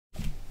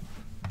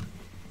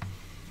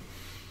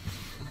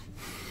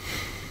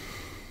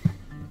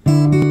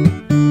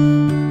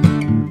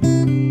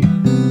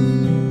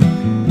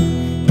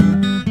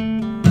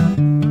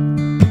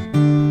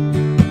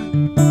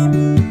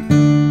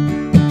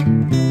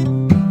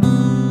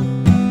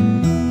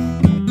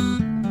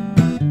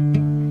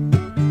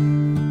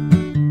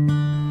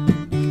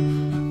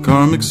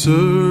Karmic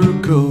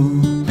circle,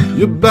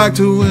 you're back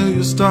to where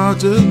you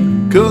started,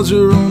 'cause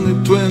your only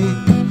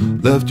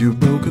twin left you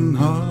broken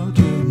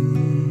hearted.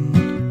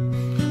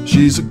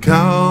 She's a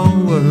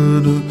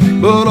coward,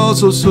 but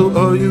also so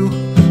are you.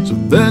 So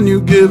then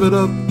you give it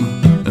up,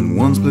 and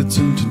one splits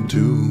into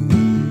two.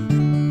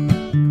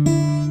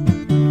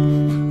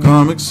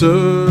 Karmic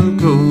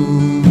circle,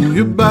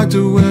 you're back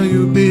to where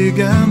you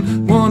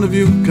began. One of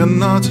you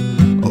cannot,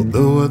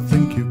 although I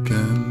think you can.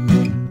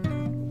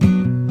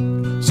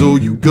 So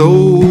you go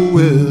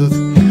with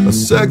a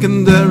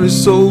secondary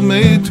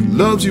soulmate who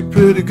loves you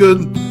pretty good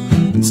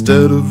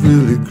instead of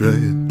really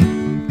great.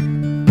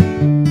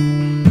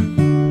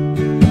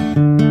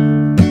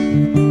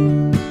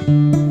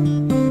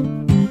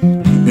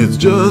 It's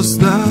just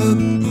that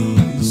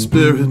the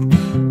spirit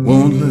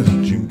won't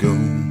let you go.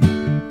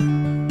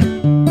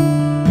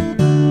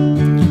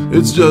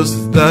 It's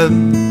just that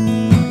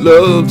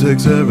love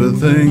takes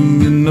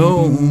everything, you know.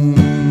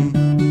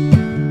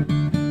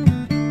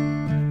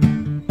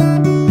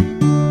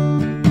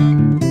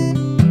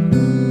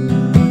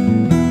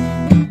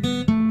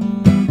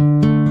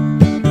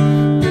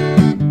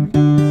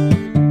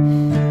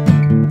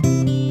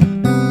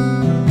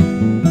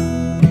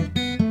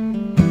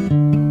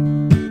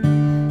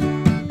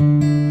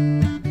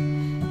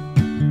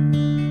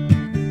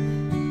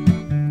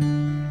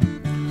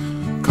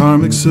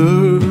 Karmic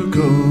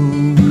circle,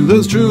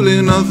 there's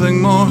truly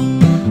nothing more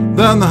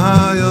than the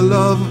higher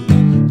love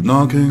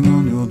knocking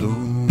on your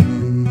door.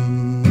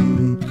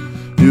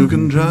 You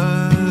can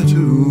try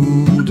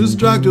to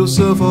distract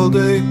yourself all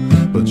day,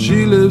 but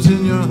she lives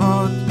in your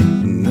heart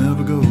and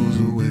never goes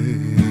away.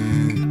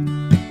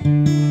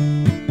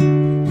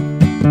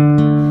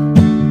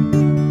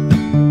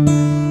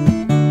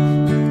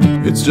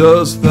 It's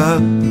just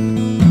that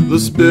the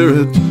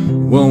spirit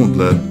won't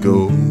let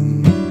go.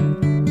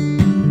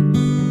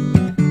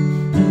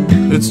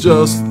 It's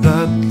just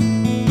that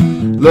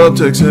love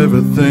takes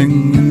everything,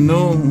 you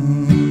know.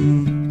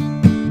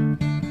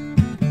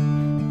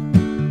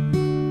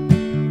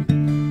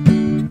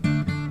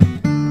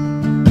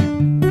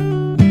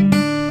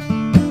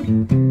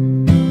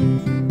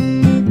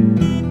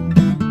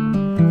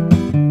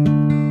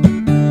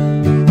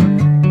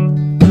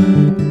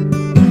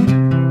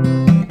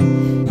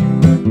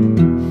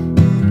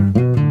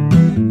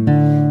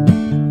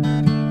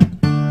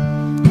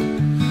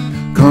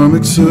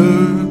 Karmic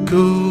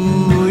circle,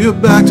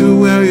 you're back to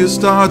where you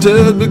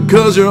started,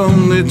 because your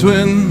only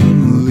twin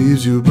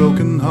leaves you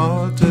broken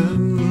hearted.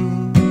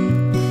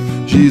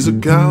 She's a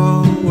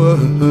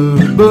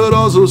coward, but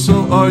also so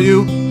are you.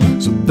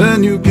 So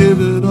then you give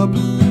it up,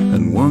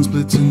 and one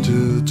splits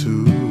into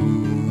two.